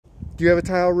Do you have a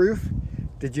tile roof?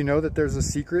 Did you know that there's a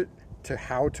secret to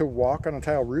how to walk on a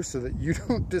tile roof so that you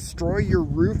don't destroy your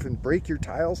roof and break your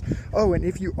tiles? Oh, and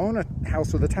if you own a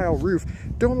house with a tile roof,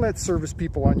 don't let service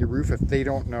people on your roof if they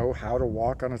don't know how to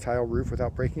walk on a tile roof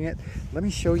without breaking it. Let me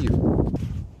show you.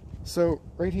 So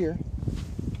right here,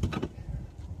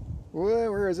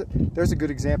 where is it? There's a good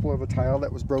example of a tile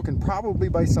that was broken, probably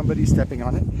by somebody stepping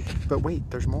on it. But wait,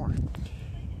 there's more.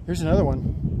 Here's another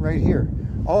one right here.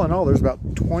 All in all, there's about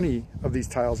 20 of these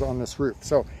tiles on this roof.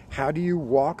 So how do you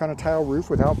walk on a tile roof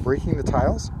without breaking the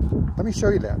tiles? Let me show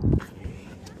you that.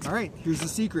 All right, here's the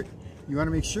secret. You want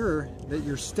to make sure that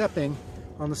you're stepping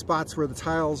on the spots where the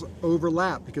tiles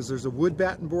overlap, because there's a wood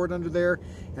batten board under there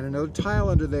and another tile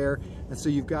under there, and so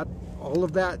you've got all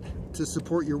of that to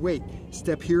support your weight.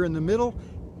 Step here in the middle,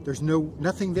 there's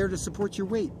nothing there to support your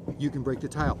weight. You can break the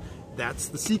tile. That's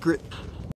the secret.